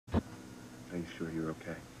you sure you're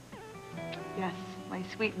okay? Yes, my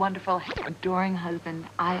sweet, wonderful, adoring husband.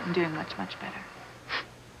 I am doing much, much better.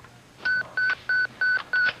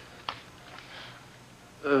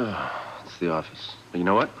 It's the office. But you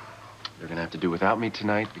know what? They're gonna have to do without me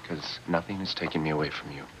tonight because nothing is taking me away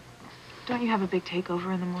from you. Don't you have a big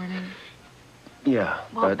takeover in the morning? Yeah,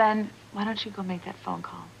 well, but... Ben, why don't you go make that phone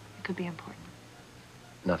call? It could be important.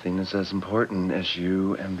 Nothing is as important as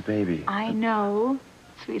you and the baby. I know,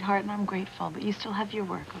 sweetheart, and I'm grateful, but you still have your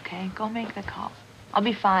work, okay? Go make the call. I'll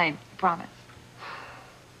be fine, I promise.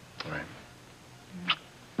 All right.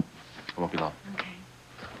 I won't be long. Okay.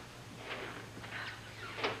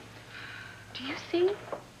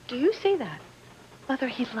 Do you see that? Mother,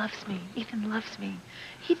 he loves me. Ethan loves me.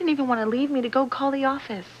 He didn't even want to leave me to go call the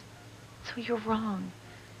office. So you're wrong.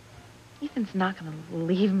 Ethan's not going to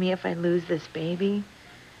leave me if I lose this baby.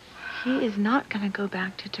 He is not going to go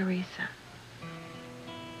back to Teresa.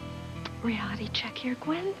 Reality check here,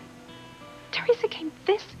 Gwen. Teresa came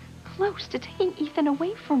this close to taking Ethan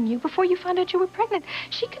away from you before you found out you were pregnant.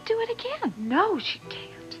 She could do it again. No, she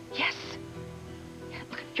can't. Yes.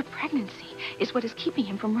 Look, your pregnancy is what is keeping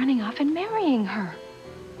him from running off and marrying her.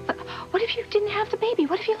 But what if you didn't have the baby?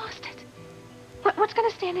 What if you lost it? What's going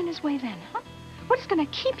to stand in his way then, huh? What is going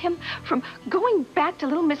to keep him from going back to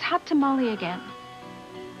little Miss Hot Tamale again?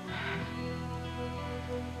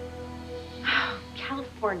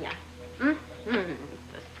 California. The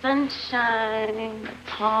sunshine, the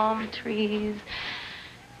palm trees,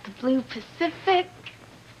 the blue Pacific.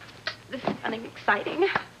 This is fun and exciting.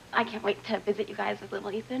 I can't wait to visit you guys with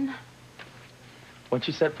little Ethan. Once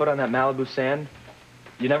you set foot on that Malibu sand,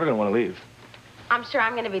 you're never going to want to leave. I'm sure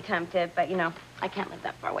I'm going to be tempted, but, you know, I can't live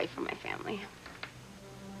that far away from my family.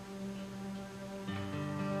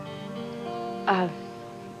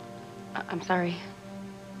 I'm sorry.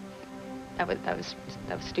 That was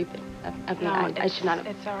stupid. I should not have.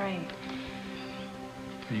 It's all right.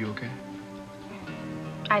 Are you okay?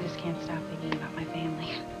 I just can't stop thinking about my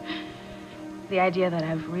family. The idea that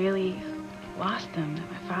I've really lost them, that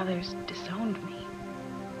my father's disowned me.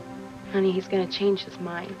 Honey, he's going to change his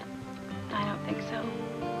mind. I don't think so.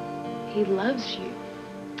 He loves you.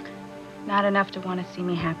 Not enough to want to see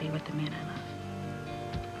me happy with the man I love.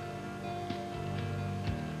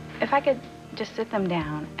 If I could just sit them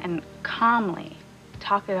down and calmly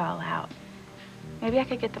talk it all out, maybe I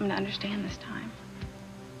could get them to understand this time.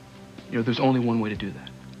 You know, there's only one way to do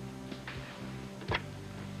that.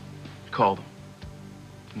 Call them.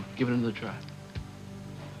 Come on, give it another try.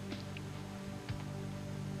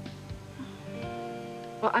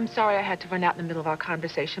 Well, I'm sorry I had to run out in the middle of our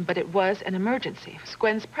conversation, but it was an emergency. It was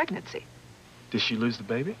Gwen's pregnancy. Did she lose the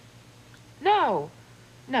baby? No.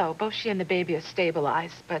 No, both she and the baby are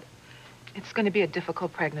stabilized, but it's going to be a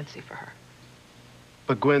difficult pregnancy for her.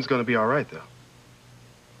 But Gwen's going to be all right, though.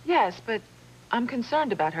 Yes, but I'm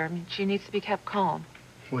concerned about her. I mean, she needs to be kept calm.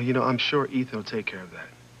 Well, you know, I'm sure Ethan will take care of that.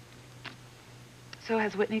 So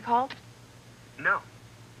has Whitney called? No.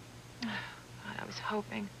 God, I was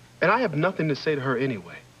hoping. And I have nothing to say to her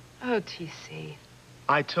anyway. Oh, TC.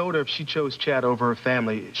 I told her if she chose Chad over her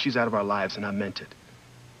family, she's out of our lives, and I meant it.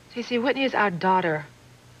 TC, Whitney is our daughter.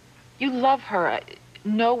 You love her.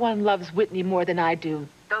 No one loves Whitney more than I do.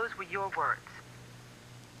 Those were your words.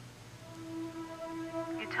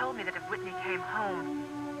 You told me that if Whitney came home,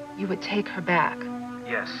 you would take her back.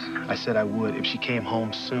 Yes. I said I would if she came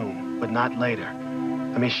home soon, but not later.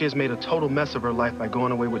 I mean, she has made a total mess of her life by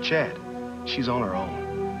going away with Chad. She's on her own.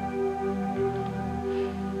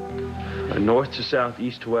 North to south,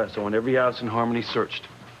 east to west. I want every house in Harmony searched.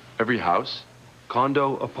 Every house?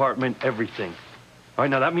 Condo, apartment, everything. All right,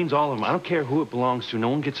 now that means all of them. I don't care who it belongs to. No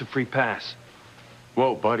one gets a free pass.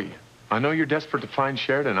 Whoa, buddy. I know you're desperate to find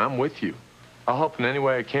Sheridan. I'm with you. I'll help in any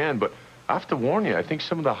way I can, but I have to warn you, I think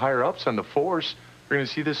some of the higher-ups on the force are going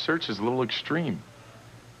to see this search as a little extreme.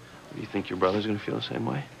 You think your brother's going to feel the same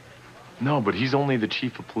way? No, but he's only the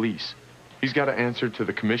chief of police. He's got to answer to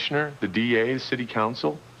the commissioner, the DA, the city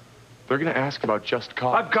council. They're going to ask about just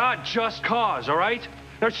cause. I've got just cause, all right?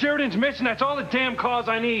 Now, Sheridan's missing. That's all the damn cause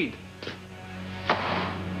I need.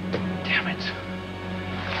 Damn it.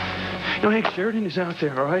 You know, Hank, Sheridan is out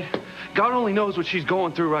there, all right? God only knows what she's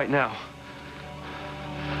going through right now.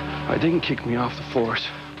 All right, they can kick me off the force,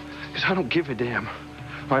 because I don't give a damn.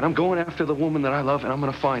 All right, I'm going after the woman that I love, and I'm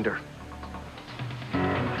going to find her.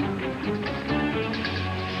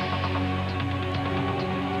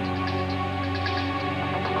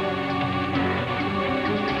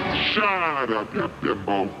 Shut up, you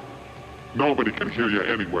bimbo. Nobody can hear you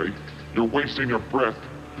anyway. You're wasting your breath.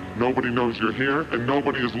 Nobody knows you're here, and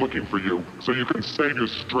nobody is looking for you, so you can save your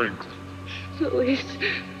strength. Louise.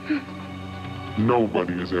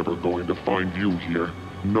 Nobody is ever going to find you here.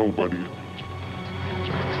 Nobody.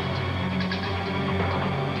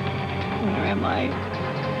 Where am I?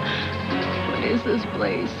 What is this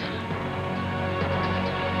place?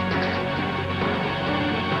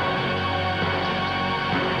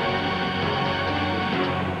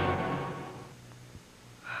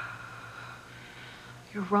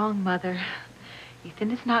 You're wrong, Mother. Ethan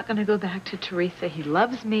is not going to go back to Teresa. He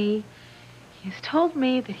loves me. He has told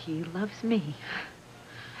me that he loves me.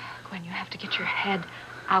 Gwen, you have to get your head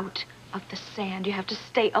out of the sand. You have to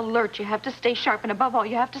stay alert. You have to stay sharp. And above all,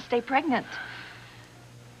 you have to stay pregnant.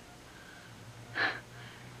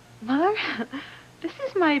 Mother, this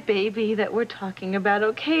is my baby that we're talking about,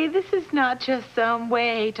 okay? This is not just some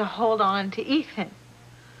way to hold on to Ethan.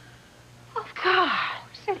 Of course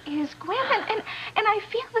it is, Gwen. And I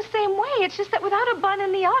feel the same way. It's just that without a bun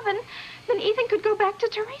in the oven, then Ethan could go back to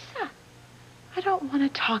Teresa. I don't want to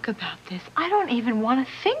talk about this. I don't even want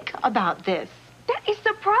to think about this. That is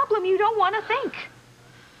the problem. You don't want to think.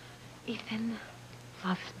 Ethan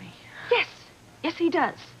loves me. Yes. Yes, he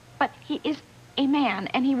does. But he is a man,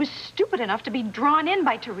 and he was stupid enough to be drawn in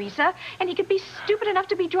by Teresa, and he could be stupid enough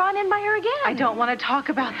to be drawn in by her again. I don't want to talk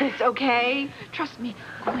about this, okay? Trust me,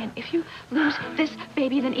 Gwen, if you lose this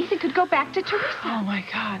baby, then Ethan could go back to Teresa. Oh, my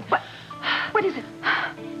God. What is it?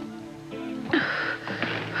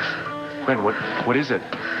 Gwen, what is it?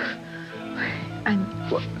 I'm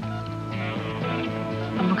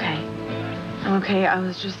okay. I'm okay. I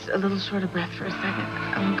was just a little short of breath for a second.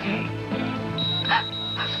 I'm okay.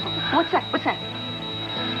 What's that? What's that?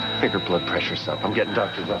 I think her blood pressure's up. I'm getting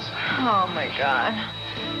Dr. Russ. Oh, my God.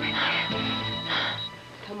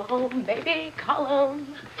 Come on, baby. Call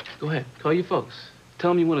on. Go ahead. Call your folks.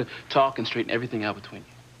 Tell them you want to talk and straighten everything out between you.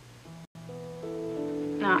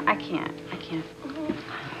 No, I can't. I can't.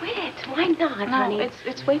 Quit. Why not, No, honey?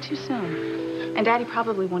 it's way too soon. And Daddy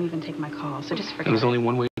probably won't even take my call, so just forget There's it. only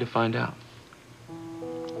one way to find out.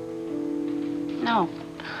 No.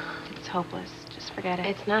 It's hopeless. Just forget it.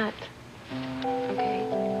 It's not. Okay?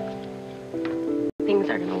 Things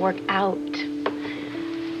are gonna work out.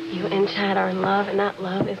 You and Chad are in love, and that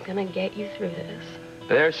love is gonna get you through this.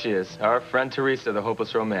 There she is, our friend Teresa, the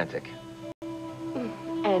hopeless romantic.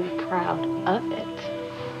 And proud of it.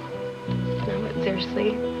 No, but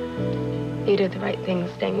seriously, you did the right thing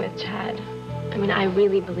staying with Chad. I mean, I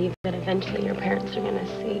really believe that eventually your parents are gonna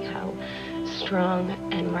see how strong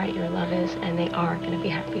and right your love is, and they are gonna be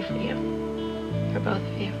happy for you. For both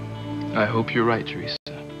of you. I hope you're right, Teresa.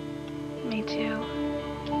 Me too.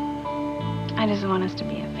 I just want us to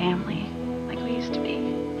be a family, like we used to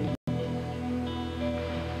be.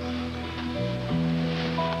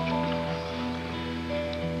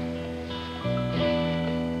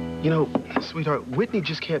 You know, sweetheart, Whitney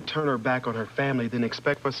just can't turn her back on her family, then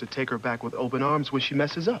expect us to take her back with open arms when she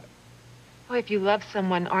messes up. Well, if you love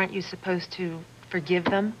someone, aren't you supposed to forgive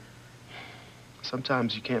them?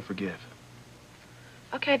 Sometimes you can't forgive.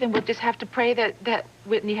 Okay, then we'll just have to pray that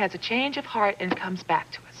Whitney has a change of heart and comes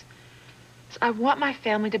back to us. So I want my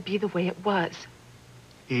family to be the way it was.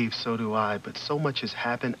 Eve, so do I, but so much has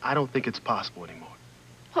happened, I don't think it's possible anymore.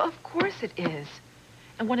 Well, of course it is.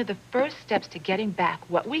 And one of the first steps to getting back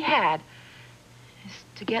what we had is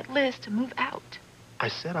to get Liz to move out. I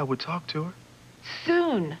said I would talk to her.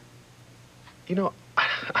 Soon. You know,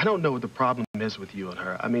 I don't know what the problem is with you and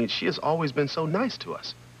her. I mean, she has always been so nice to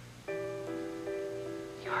us.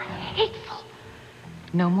 You're hateful.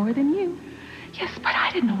 No more than you. Yes, but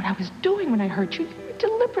I didn't know what I was doing when I hurt you. You were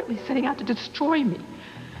deliberately setting out to destroy me.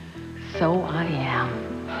 So I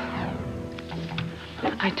am.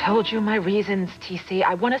 I told you my reasons, TC.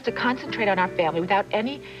 I want us to concentrate on our family without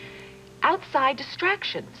any outside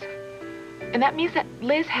distractions. And that means that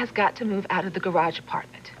Liz has got to move out of the garage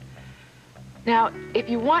apartment. Now, if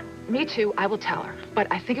you want me to, I will tell her.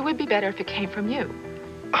 But I think it would be better if it came from you.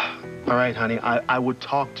 All right, honey, I would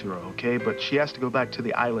talk to her, okay? But she has to go back to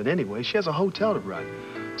the island anyway. She has a hotel to run.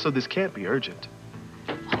 So this can't be urgent.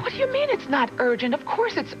 What do you mean it's not urgent? Of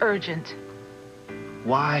course it's urgent.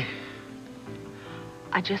 Why?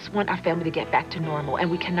 I just want our family to get back to normal,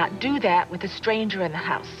 and we cannot do that with a stranger in the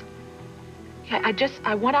house. Yeah,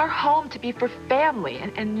 I want our home to be for family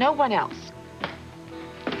and no one else.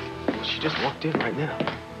 Well, she just walked in right now.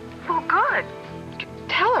 Oh, good.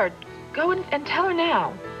 Tell her. Go and tell her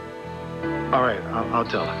now. All right, I'll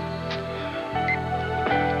tell her.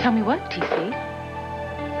 Tell me what, TC?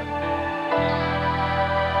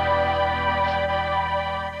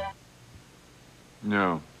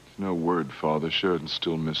 No. No word, Father. Sheridan's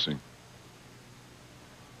still missing.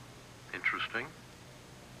 Interesting.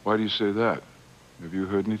 Why do you say that? Have you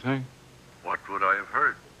heard anything? What would I have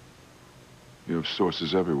heard? You have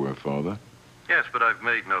sources everywhere, Father. Yes, but I've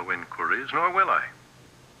made no inquiries, nor will I.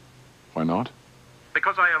 Why not?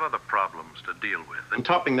 Because I have other problems to deal with. And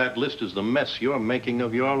topping that list is the mess you're making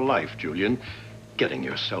of your life, Julian. Getting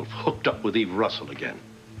yourself hooked up with Eve Russell again.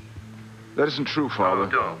 That isn't true, Father. Oh,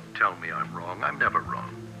 don't tell me I'm wrong. I'm never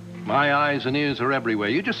wrong. My eyes and ears are everywhere.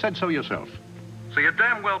 You just said so yourself. So you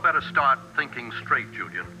damn well better start thinking straight,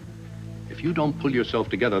 Julian. If you don't pull yourself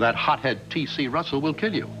together, that hothead T.C. Russell will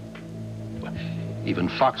kill you. Even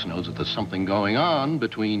Fox knows that there's something going on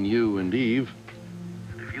between you and Eve.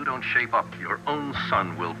 If you don't shape up, your own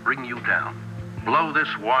son will bring you down. Blow this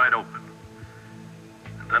wide open.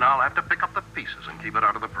 And then I'll have to pick up the pieces and keep it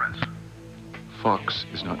out of the press. Fox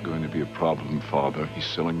is not going to be a problem, Father. He's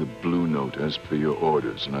selling the Blue Note as per your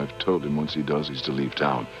orders, and I've told him once he does, he's to leave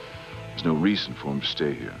town. There's no reason for him to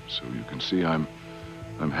stay here, so you can see I'm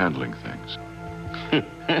handling things.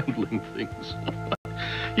 Handling things?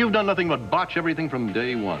 You've done nothing but botch everything from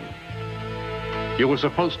day one. You were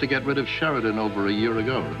supposed to get rid of Sheridan over a year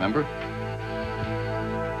ago, remember?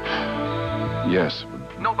 Yes.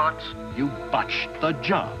 No buts. You botched the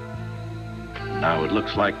job. Now it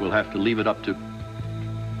looks like we'll have to leave it up to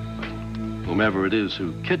whomever it is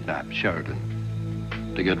who kidnapped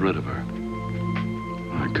Sheridan to get rid of her.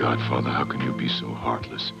 My God, Father, how can you be so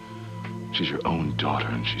heartless? She's your own daughter,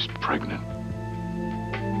 and she's pregnant.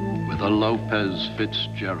 With a Lopez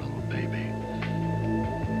Fitzgerald baby.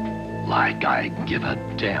 Like I give a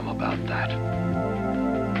damn about that.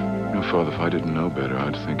 No, Father, if I didn't know better,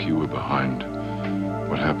 I'd think you were behind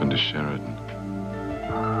what happened to Sheridan.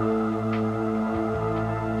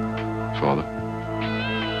 Father?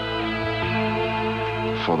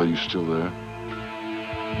 Father, you still there?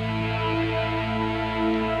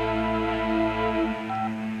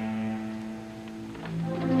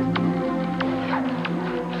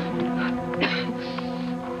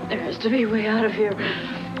 There has to be a way out of here.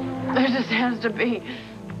 There just has to be.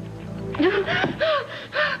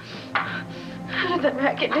 How did that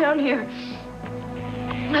rat get down here?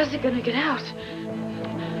 How's he gonna get out?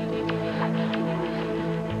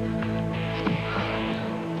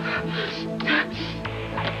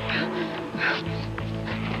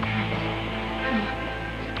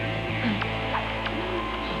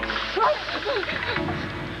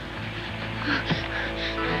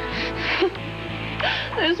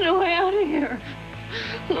 There's no way out of here.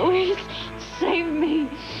 Louise, save me.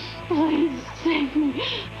 Please, save me.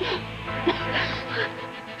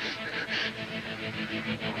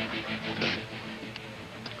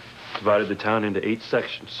 Divided the town into 8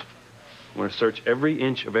 sections. I'm going to search every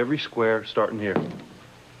inch of every square, starting here.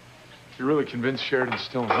 You're really convinced Sheridan's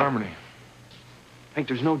still in Harmony? Hank,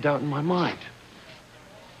 there's no doubt in my mind.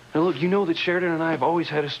 Now, look, you know that Sheridan and I have always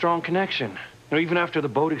had a strong connection. You know, even after the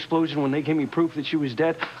boat explosion, when they gave me proof that she was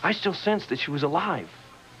dead, I still sensed that she was alive.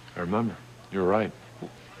 I remember. You're right.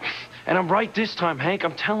 And I'm right this time, Hank.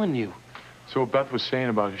 I'm telling you. So what Beth was saying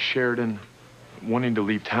about Sheridan wanting to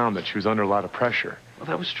leave town, that she was under a lot of pressure. Well,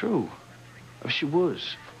 that was true. She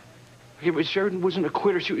was. Okay, but Sheridan wasn't a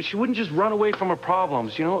quitter. She wouldn't just run away from her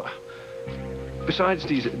problems, you know? Besides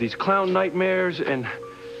these clown nightmares and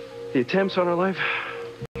the attempts on her life,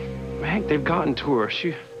 Hank, they've gotten to her.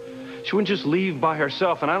 She wouldn't just leave by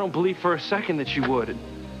herself, and I don't believe for a second that she would.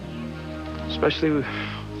 Especially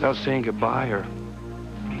without saying goodbye or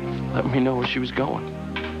letting me know where she was going.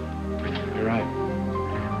 You're right.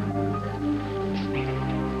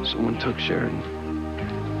 Someone took Sheridan.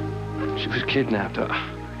 She was kidnapped. I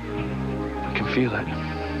can feel it.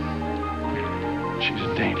 She's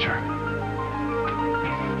in danger.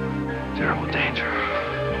 Terrible danger.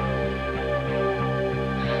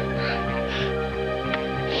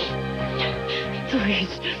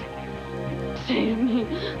 Please, save me.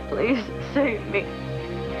 Please, save me.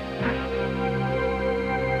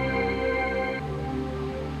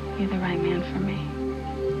 You're the right man for me.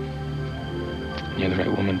 You're the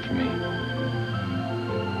right woman for me.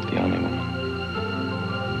 The only woman.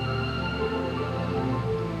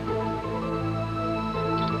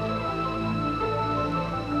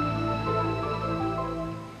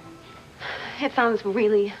 It sounds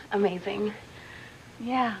really amazing.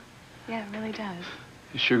 Yeah, it really does.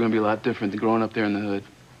 It's sure gonna be a lot different than growing up there in the hood.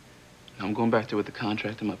 I'm going back there with the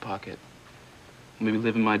contract in my pocket. Maybe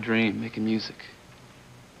living my dream, making music.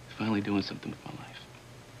 Finally doing something with my life.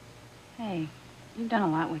 Hey, you've done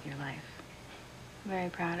a lot with your life. I'm very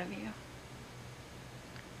proud of you.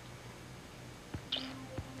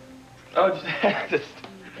 Oh, just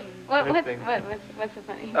What's so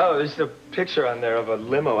funny? Oh, there's a picture on there of a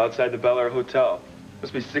limo outside the Bel Air Hotel.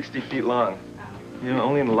 Must be 60 feet long. Oh. You know,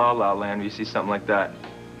 only in La La Land do you see something like that.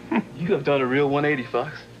 You have done a real 180,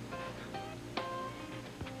 Fox.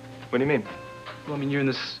 What do you mean? Well, I mean, you're in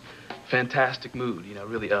this fantastic mood, you know,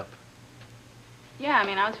 really up. Yeah, I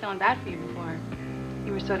mean, I was feeling bad for you before.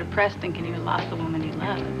 You were so depressed thinking you had lost the woman you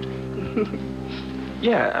loved.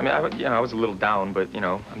 Yeah, I mean, I was a little down, but, you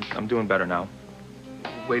know, I'm doing better now.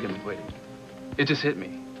 Wait a minute. It just hit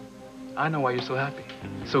me. I know why you're so happy,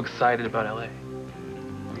 so excited about L.A.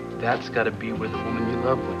 That's got to be where the woman you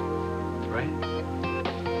love went, right?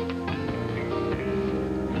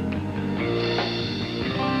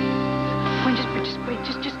 Gwen,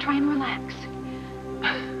 just try and relax.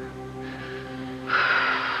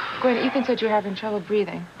 Gwen, Ethan said you were having trouble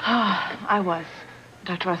breathing. I was.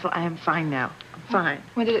 Dr. Russell, I am fine now. I'm fine.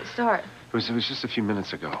 When did it start? It was just a few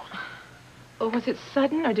minutes ago. Or was it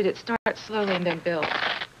sudden, or did it start slowly and then build?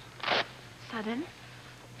 Sudden?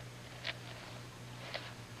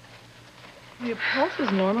 Your pulse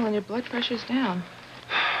is normal and your blood pressure's down.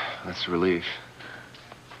 That's a relief.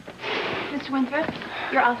 Mr. Winthrop,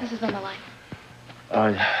 your office is on the line.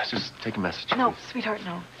 Just take a message. No, please. sweetheart,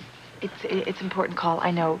 no. It's an important call,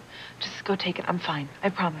 I know. Just go take it. I'm fine. I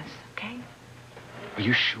promise, okay? Are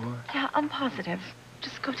you sure? Yeah, I'm positive.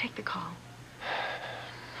 Just go take the call.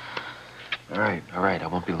 All right. I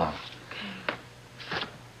won't be long.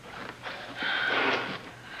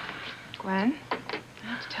 Gwen, I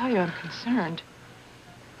have to tell you, I'm concerned.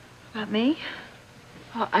 About me?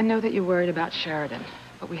 Well, I know that you're worried about Sheridan,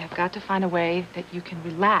 but we have got to find a way that you can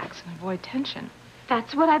relax and avoid tension.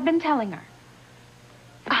 That's what I've been telling her.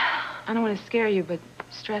 I don't want to scare you, but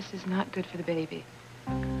stress is not good for the baby.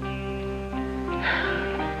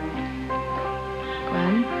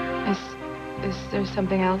 Gwen, is there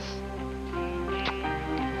something else?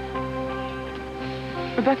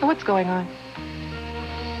 Rebecca, what's going on?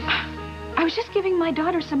 I was just giving my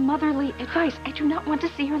daughter some motherly advice. I do not want to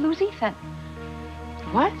see her lose Ethan.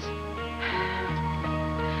 What?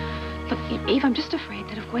 Look, Eve, I'm just afraid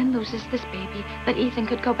that if Gwen loses this baby, that Ethan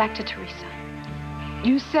could go back to Teresa.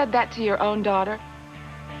 You said that to your own daughter?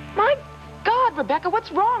 My God, Rebecca,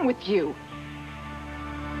 what's wrong with you?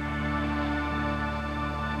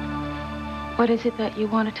 What is it that you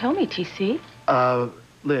want to tell me, TC?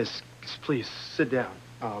 Liz, please, sit down.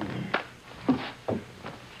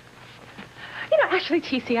 You know, actually,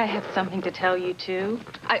 TC, I have something to tell you, too.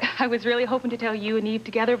 I was really hoping to tell you and Eve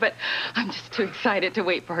together, but I'm just too excited to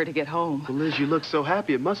wait for her to get home. Well, Liz, you look so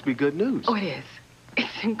happy. It must be good news. Oh, it is.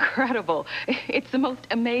 It's incredible. It's the most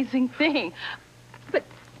amazing thing. But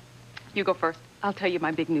you go first. I'll tell you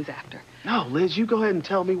my big news after. No, Liz, you go ahead and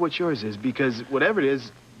tell me what yours is, because whatever it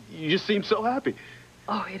is, you just seem so happy.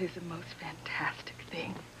 Oh, it is the most fantastic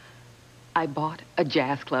thing. I bought a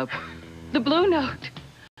jazz club. The Blue Note.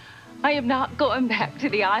 I am not going back to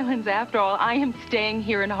the islands after all. I am staying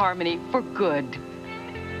here in Harmony for good.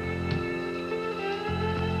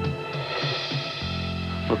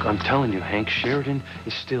 Look, I'm telling you, Hank, Sheridan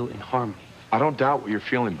is still in Harmony. I don't doubt what you're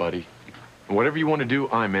feeling, buddy. And whatever you want to do,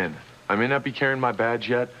 I'm in. I may not be carrying my badge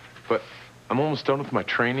yet, but I'm almost done with my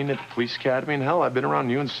training at the police academy. And hell, I've been around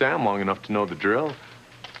you and Sam long enough to know the drill.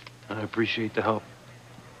 I appreciate the help.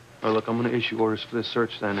 Well, look, I'm going to issue orders for this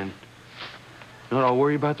search then, and you know, I'll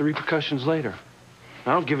worry about the repercussions later.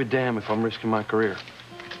 I don't give a damn if I'm risking my career.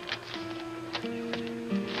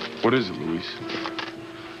 What is it, Luis?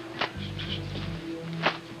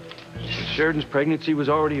 Sheridan's pregnancy was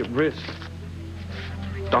already at risk.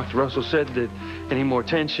 Dr. Russell said that any more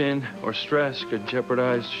tension or stress could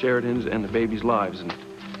jeopardize Sheridan's and the baby's lives. And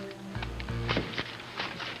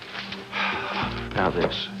now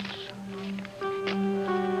this.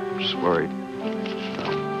 I'm just worried.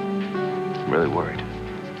 I'm really worried.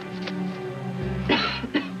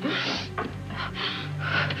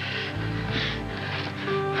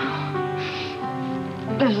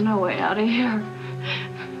 There's no way out of here.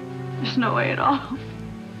 There's no way at all.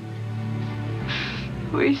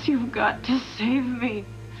 Luis, you've got to save me.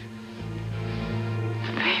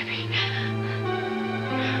 Baby.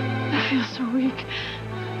 I feel so weak.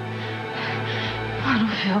 I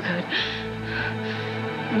don't feel good.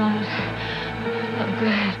 Not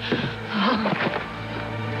good.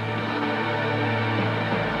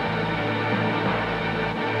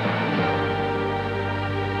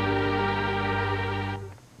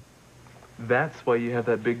 That's why you have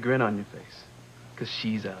that big grin on your face. Because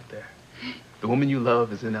she's out there. The woman you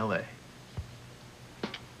love is in L.A.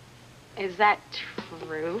 Is that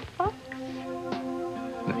true, Fox?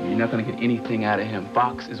 No, you're not going to get anything out of him.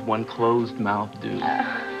 Fox is one closed-mouthed dude.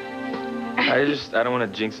 I don't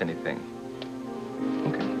want to jinx anything.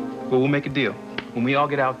 Okay. Well, we'll make a deal. When we all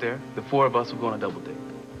get out there, the four of us will go on a double date.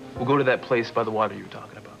 We'll go to that place by the water you were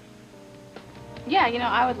talking about. Yeah, you know,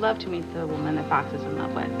 I would love to meet the woman that Fox is in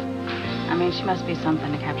love with. I mean, she must be something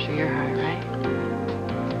to capture your heart, right?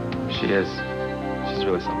 She is. She's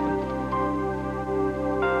really something.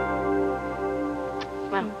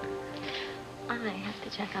 Well, I have to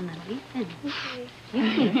check on that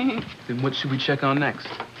Ethan. Then what should we check on next?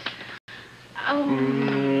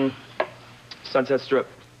 Sunset Strip.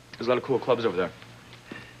 There's a lot of cool clubs over there.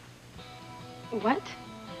 What?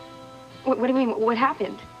 What do you mean? What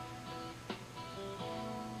happened?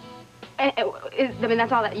 I mean,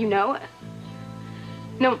 that's all that you know?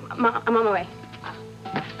 No, I'm on my way.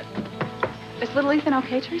 Is little Ethan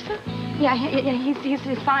okay, Teresa? Yeah,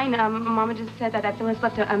 he's fine. Mama just said that Phyllis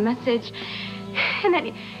left a message, and that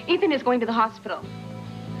Ethan is going to the hospital.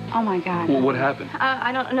 Oh my God. Well, what happened?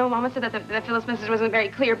 I don't know. Mama said that the Phyllis message wasn't very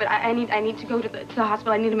clear, but I need to go to the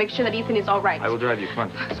hospital. I need to make sure that Ethan is all right. I will drive you.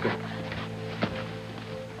 Come on, let's go.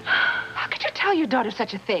 How could you tell your daughter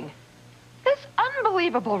such a thing? That's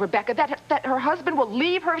unbelievable, Rebecca, that her husband will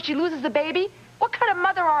leave her if she loses the baby. What kind of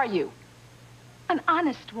mother are you? An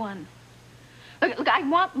honest one. Look, I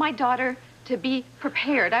want my daughter to be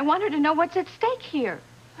prepared. I want her to know what's at stake here.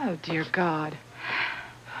 Oh, dear God.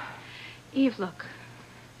 Eve, look.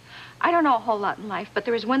 I don't know a whole lot in life, but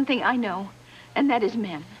there is one thing I know, and that is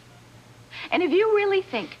men. And if you really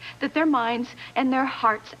think that their minds and their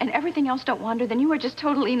hearts and everything else don't wander, then you are just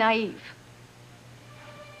totally naive.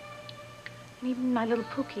 And even my little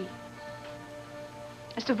Pookie,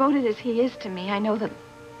 as devoted as he is to me, I know that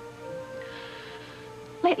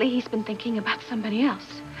lately he's been thinking about somebody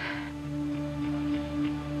else.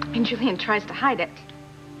 I mean, Julian tries to hide it.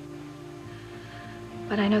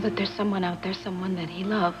 But I know that there's someone out there, someone that he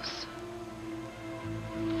loves.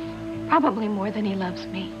 Probably more than he loves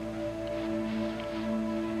me.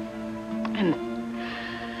 And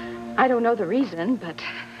I don't know the reason, but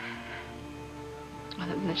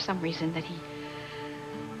well, there's some reason that he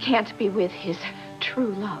can't be with his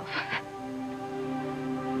true love.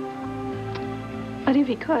 But if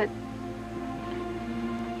he could,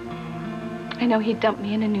 I know he'd dump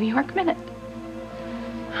me in a New York minute.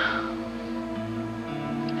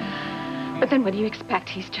 But then what do you expect?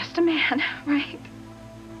 He's just a man, right?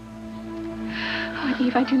 Oh,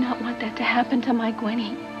 Eve, I do not want that to happen to my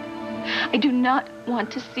Gwenny. I do not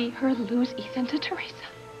want to see her lose Ethan to Teresa.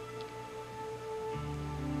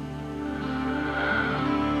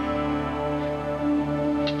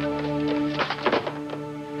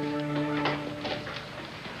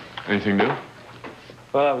 Anything new?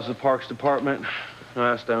 Well, that was the Parks Department.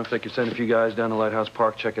 I asked them if they could send a few guys down to Lighthouse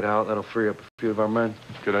Park, check it out. That'll free up a few of our men.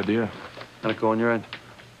 Good idea. How'd it go on your end?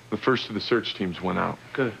 The first of the search teams went out.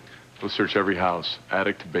 Good. We'll search every house,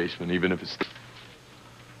 attic to basement, even if it's...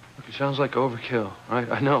 Look, it sounds like overkill, right?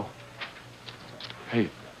 I know. Hey,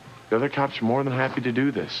 the other cops are more than happy to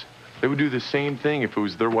do this. They would do the same thing if it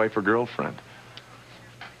was their wife or girlfriend.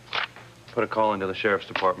 Put a call into the sheriff's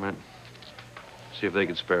department. See if they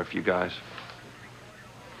can spare a few guys.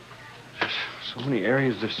 There's so many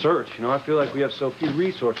areas to search, you know? I feel like we have so few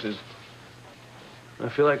resources. I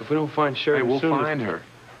feel like if we don't find Sherry, hey, we'll find her.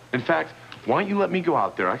 In fact, why don't you let me go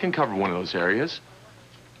out there? I can cover one of those areas.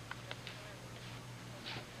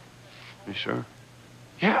 You sure?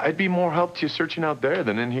 Yeah, I'd be more help to you searching out there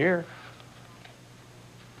than in here.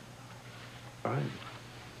 All right.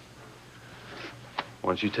 Why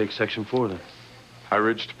don't you take Section 4, then? High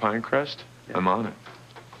Ridge to Pinecrest? Yeah. I'm on it.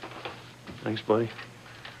 Thanks, buddy.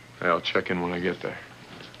 Hey, I'll check in when I get there.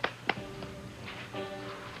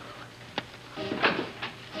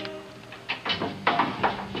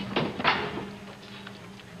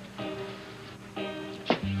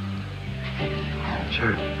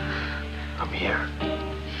 Sure. I'm here.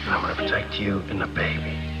 And I'm gonna protect you and the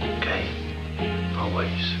baby, okay?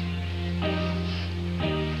 Always.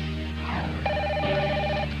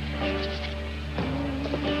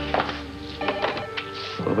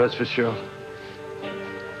 Well, that's Fitzgerald.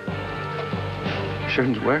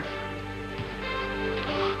 Sheridan's where?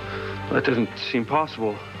 Well, that doesn't seem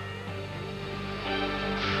possible.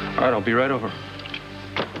 All right, I'll be right over.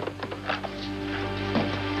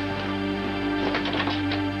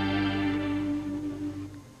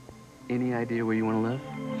 Any idea where you want to live?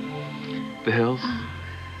 The Hills?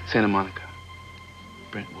 Santa Monica?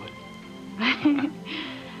 Brentwood?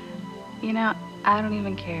 You know, I don't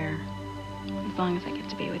even care. As long as I get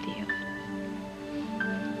to be with you.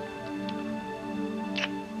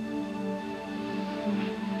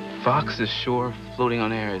 Fox is sure floating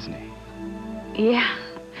on air, isn't he? Yeah.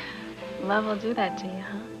 Love will do that to you,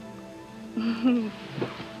 huh?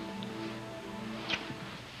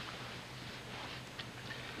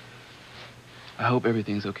 I hope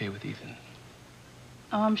everything's okay with Ethan.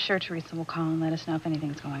 Oh, I'm sure Teresa will call and let us know if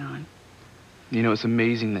anything's going on. You know, it's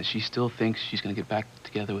amazing that she still thinks she's going to get back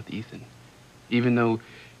together with Ethan, even though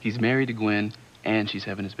he's married to Gwen and she's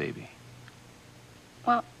having his baby.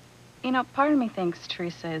 Well, you know, part of me thinks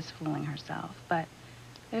Teresa is fooling herself, but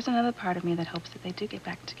there's another part of me that hopes that they do get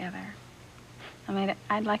back together. I mean,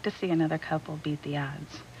 I'd like to see another couple beat the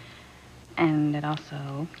odds. And it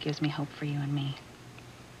also gives me hope for you and me.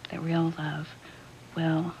 That real love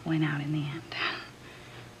will win out in the end.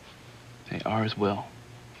 They are as well,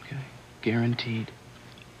 okay? Guaranteed.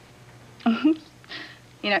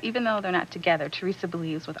 You know, even though they're not together, Teresa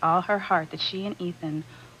believes with all her heart that she and Ethan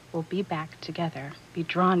will be back together, be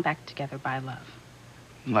drawn back together by love.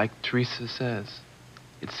 Like Teresa says,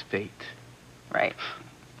 it's fate. Right.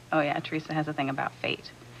 Oh, yeah, Teresa has a thing about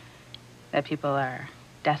fate. That people are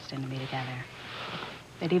destined to be together.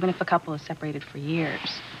 That even if a couple is separated for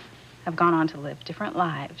years, have gone on to live different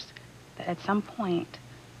lives, that at some point,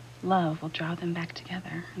 love will draw them back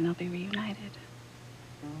together and they'll be reunited.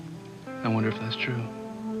 I wonder if that's true.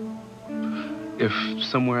 If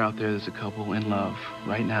somewhere out there there's a couple in love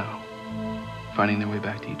right now, finding their way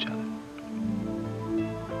back to each other.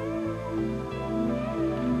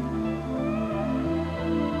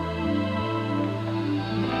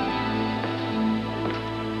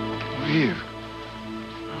 Eve.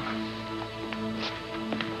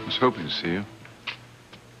 I was hoping to see you.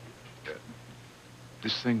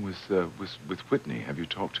 This thing with Whitney, have you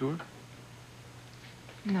talked to her?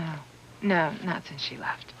 No, not since she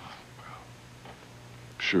left.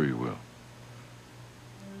 Sure you will.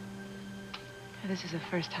 This is the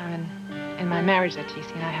first time in my marriage that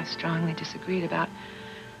TC and I have strongly disagreed about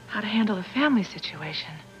how to handle a family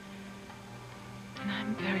situation. And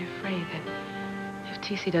I'm very afraid that if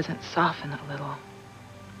TC doesn't soften a little,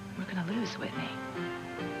 we're going to lose Whitney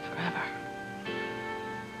forever.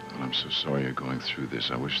 Well, I'm so sorry you're going through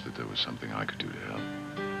this. I wish that there was something I could do to help.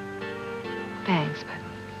 Thanks, but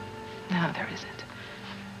no, there isn't.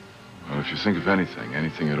 Well, if you think of anything,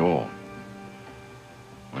 anything at all,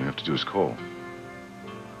 all you have to do is call.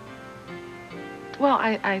 Well,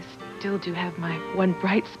 I still do have my one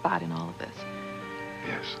bright spot in all of this.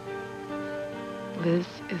 Yes. Liz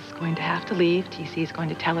is going to have to leave. TC is going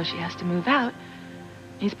to tell her she has to move out.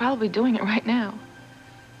 He's probably doing it right now.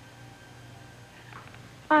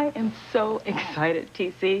 I am so excited,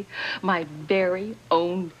 TC. My very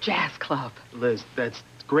own jazz club. Liz, that's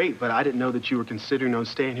great, but I didn't know that you were considering on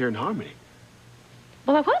staying here in Harmony.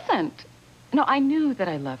 Well, I wasn't. No, I knew that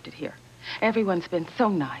I loved it here. Everyone's been so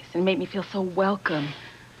nice and made me feel so welcome.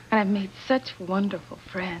 And I've made such wonderful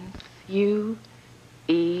friends. You,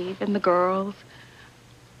 Eve, and the girls.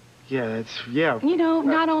 Yeah. You know,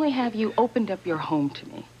 not only have you opened up your home to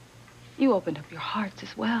me, you opened up your hearts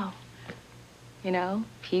as well. You know,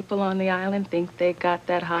 people on the island think they got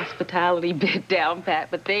that hospitality bit down pat,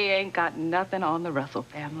 but they ain't got nothing on the Russell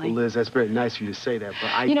family. Well, Liz, that's very nice of you to say that,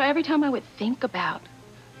 but You know, every time I would think about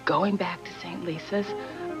going back to St. Lisa's,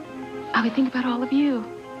 I would think about all of you.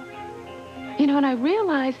 You know, and I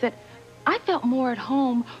realized that I felt more at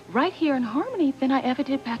home right here in Harmony than I ever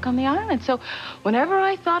did back on the island. So whenever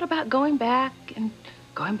I thought about going back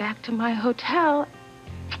to my hotel,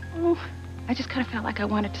 I just kind of felt like I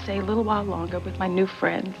wanted to stay a little while longer with my new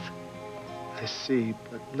friends. I see,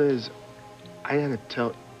 but Liz, I gotta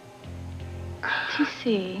tell...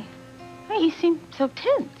 TC, hey, you seem so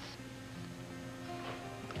tense.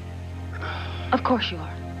 Of course you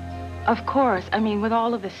are. Of course. I mean, with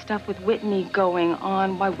all of this stuff with Whitney going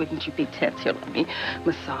on, why wouldn't you be tense? Here, let me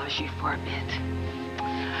massage you for a bit.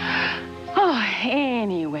 Oh,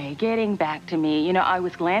 anyway, getting back to me. You know, I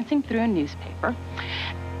was glancing through a newspaper,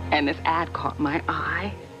 and this ad caught my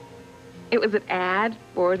eye. It was an ad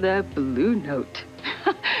for the Blue Note.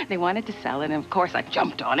 They wanted to sell it, and of course I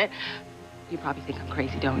jumped on it. You probably think I'm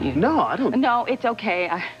crazy, don't you? No, I don't. No, it's okay.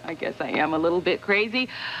 I guess I am a little bit crazy.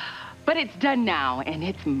 But it's done now, and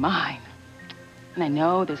it's mine. And I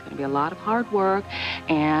know there's going to be a lot of hard work,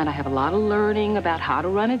 and I have a lot of learning about how to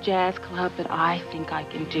run a jazz club, but I think I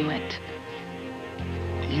can do it.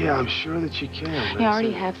 Yeah, I'm sure that you can. I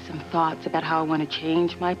already have some thoughts about how I want to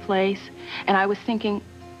change my place. And I was thinking,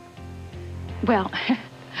 well,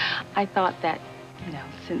 I thought that, you know,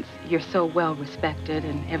 since you're so well respected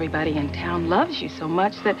and everybody in town loves you so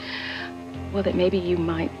much that, well, that maybe you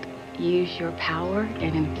might use your power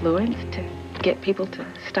and influence to get people to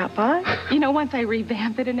stop by. You know, once I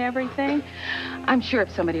revamp it and everything, I'm sure if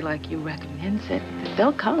somebody like you recommends it, that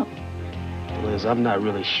they'll come. Liz, I'm not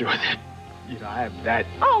really sure that, you know, I have that...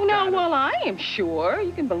 Oh, no, well, I am sure.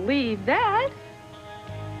 You can believe that.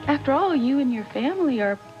 After all, you and your family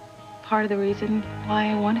are part of the reason why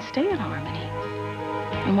I want to stay in Harmony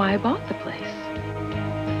and why I bought the place.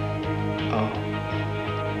 Oh.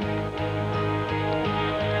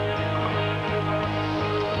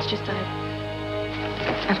 just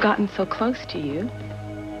I've gotten so close to you,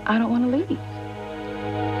 I don't want to leave.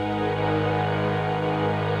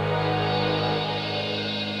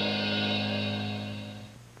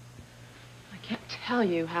 I can't tell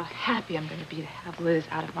you how happy I'm going to be to have Liz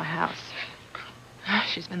out of my house.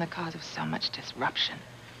 She's been the cause of so much disruption.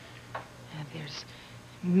 And there's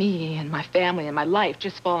me and my family and my life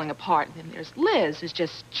just falling apart. And then there's Liz who's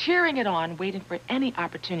just cheering it on, waiting for any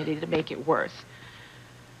opportunity to make it worse.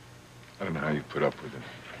 I don't know how you put up with it.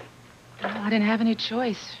 Well, I didn't have any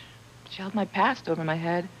choice. She held my past over my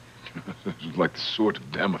head. It was like the sword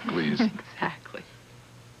of Damocles. Exactly.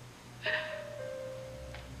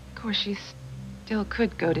 Of course, she still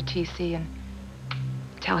could go to TC and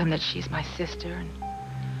tell him that she's my sister and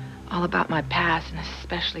all about my past, and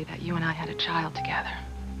especially that you and I had a child together.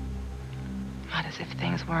 Not as if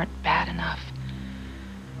things weren't bad enough.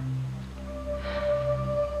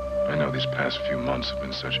 I know these past few months have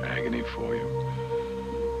been such agony for you.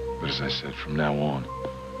 But as I said, from now on,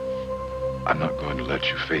 I'm not going to let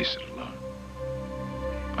you face it alone.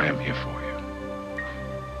 I am here for you.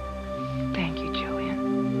 Thank you,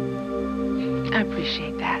 Julian. I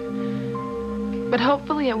appreciate that. But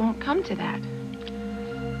hopefully it won't come to that.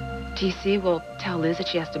 TC will tell Liz that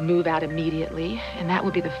she has to move out immediately, and that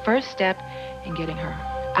will be the first step in getting her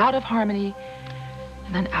out of Harmony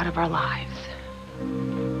and then out of our lives.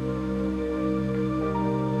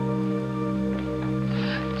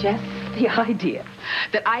 Just the idea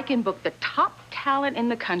that I can book the top talent in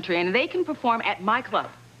the country and they can perform at my club.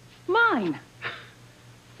 Mine.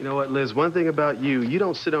 You know what, Liz? One thing about you, you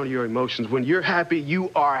don't sit on your emotions. When you're happy, you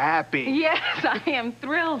are happy. Yes, I am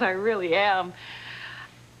thrilled. I really am.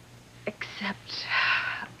 Except...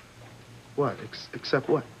 What? Except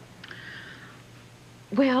what?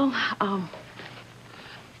 Well,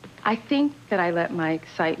 I think that I let my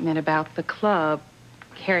excitement about the club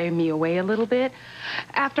carry me away a little bit.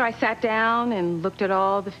 After I sat down and looked at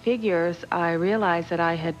all the figures, I realized that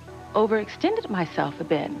I had overextended myself a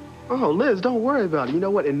bit. Oh, Liz, don't worry about it. You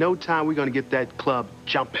know what? In no time, we're going to get that club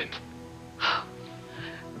jumping.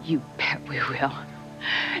 You bet we will.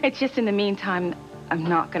 It's just in the meantime, I'm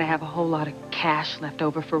not going to have a whole lot of cash left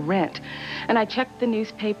over for rent. And I checked the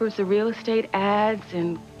newspapers, the real estate ads,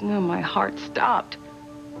 and my heart stopped.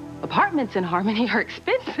 Apartments in Harmony are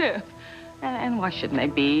expensive. And why shouldn't they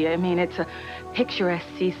be? I mean, it's a picturesque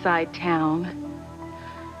seaside town.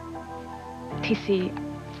 TC,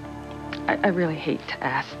 I really hate to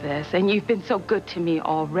ask this, and you've been so good to me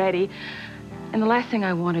already. And the last thing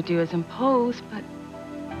I want to do is impose, but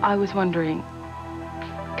I was wondering,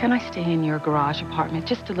 can I stay in your garage apartment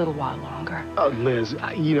just a little while longer? Oh, Liz,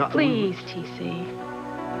 you know... Please, TC.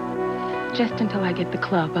 Just until I get the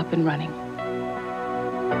club up and running.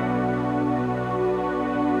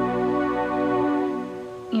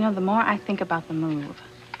 You know, the more I think about the move,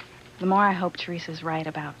 the more I hope Teresa's right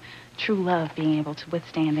about true love being able to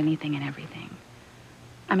withstand anything and everything.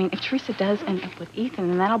 I mean, if Teresa does end up with Ethan,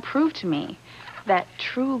 then that'll prove to me that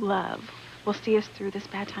true love will see us through this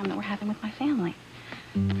bad time that we're having with my family.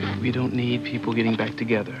 We don't need people getting back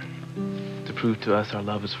together to prove to us our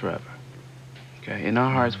love is forever. Okay? In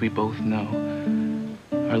our hearts, we both know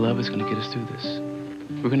our love is going to get us through this.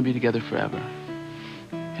 We're going to be together forever.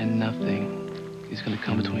 And nothing is going to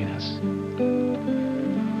come between us.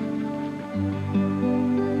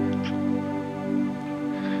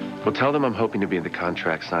 Well, tell them I'm hoping to be at the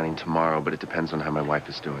contract signing tomorrow, but it depends on how my wife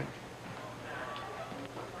is doing.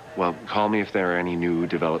 Well, call me if there are any new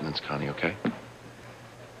developments, Connie, okay?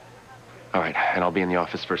 All right, and I'll be in the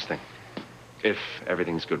office first thing, if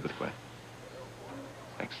everything's good with Gwen.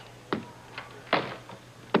 Thanks.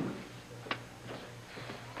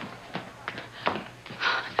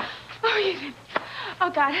 Oh, Ethan. Oh,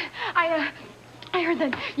 God. I heard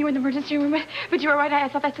that you were in the emergency room, but you were right. I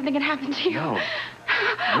thought that something had happened to you. No.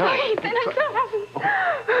 Oh, Ethan, I'm so happy.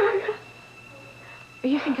 Oh.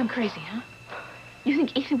 You think I'm crazy, huh? You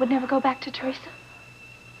think Ethan would never go back to Teresa?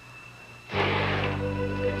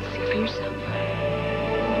 See for yourself.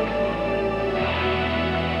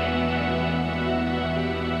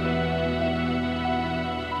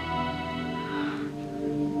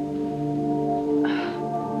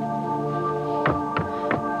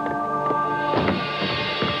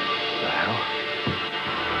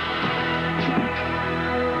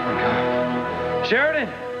 Sheridan!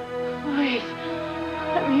 Please.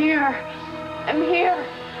 I'm here. I'm here.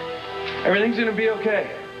 Everything's gonna be okay.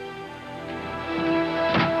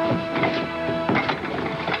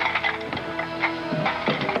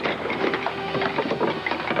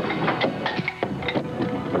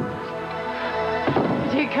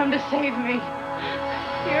 Did you come to save me?